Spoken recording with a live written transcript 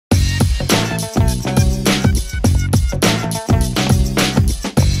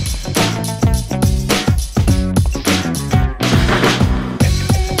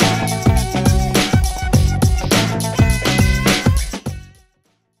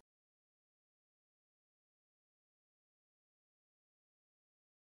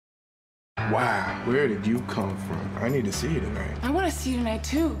Wow, where did you come from? I need to see you tonight. I want to see you tonight,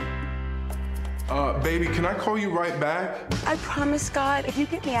 too. Baby, can I call you right back? I promise, God, if you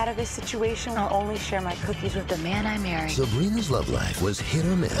get me out of this situation, I'll only share my cookies with the man I marry. Sabrina's love life was hit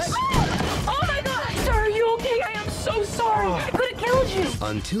or miss. Oh, my God! Sir, are you okay? I am so sorry. I could have killed you.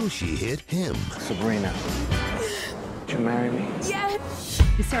 Until she hit him. Sabrina, would you marry me? Yes!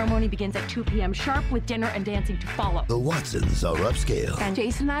 The ceremony begins at 2 p.m. sharp with dinner and dancing to follow. The Watsons are upscale. And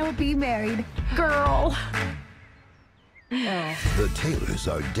Jason and I will be married. Girl. The Taylors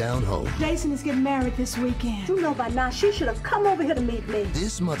are down home. Jason is getting married this weekend. You know by now she should have come over here to meet me.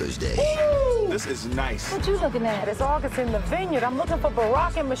 This Mother's Day. Ooh, this is nice. What you looking at? It's August in the Vineyard. I'm looking for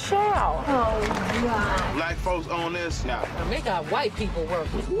Barack and Michelle. Oh, wow. Black folks own this now. They got white people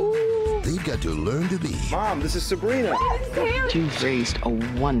working. They've got to learn to be Mom, this is Sabrina. You've raised a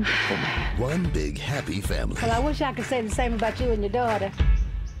wonderful man. one big happy family. Well, I wish I could say the same about you and your daughter.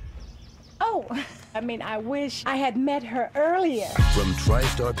 Oh, I wish I had met her earlier. From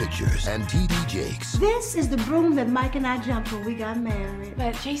TriStar Pictures and TD Jakes. This is the broom that Mike and I jumped when we got married.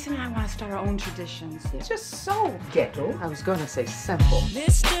 But Jason and I want to start our own traditions. It's just so ghetto. I was gonna say simple.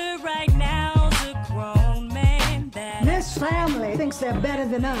 Mr. Right Now's a grown man that This family thinks they're better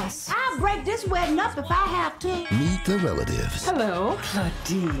than us. I'll break this wedding up if I have to. Meet the relatives. Hello,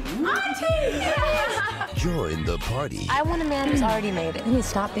 Claudine. Auntie! Join the party. I want a man who's already made it. You need to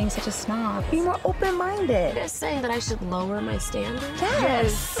stop being such a snob. Be more open-minded. They're saying that I should lower my standards?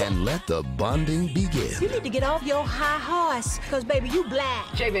 Yes. And let the bonding begin. You need to get off your high horse, because, baby, you black.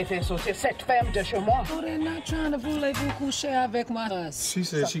 Je vais faire sauter cette femme de chez moi. Oh, they're not trying to voulez-vous coucher avec moi. She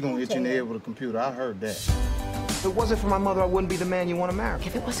said she gonna hit you in the head with a computer. I heard that. If it wasn't for my mother, I wouldn't be the man you want to marry.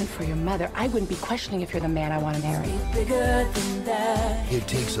 If it wasn't for your mother, I wouldn't be questioning if you're the man I want to marry. bigger than that. It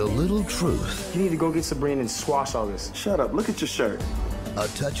takes a little truth, You need to go get Sabrina and squash all this. Shut up, look at your shirt. a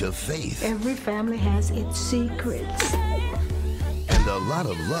touch of faith, Every family has its secrets. and a lot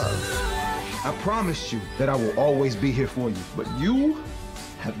of love. I promised you that I will always be here for you, but you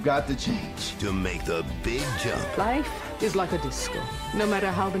have got to change. To make the big jump. Life is like a disco. No matter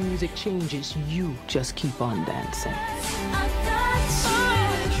how the music changes, you just keep on dancing.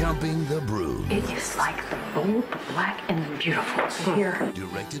 Jumping the Broom. It is like the bold, black, and beautiful. Here.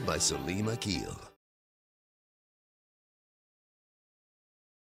 Directed by Salima Keel.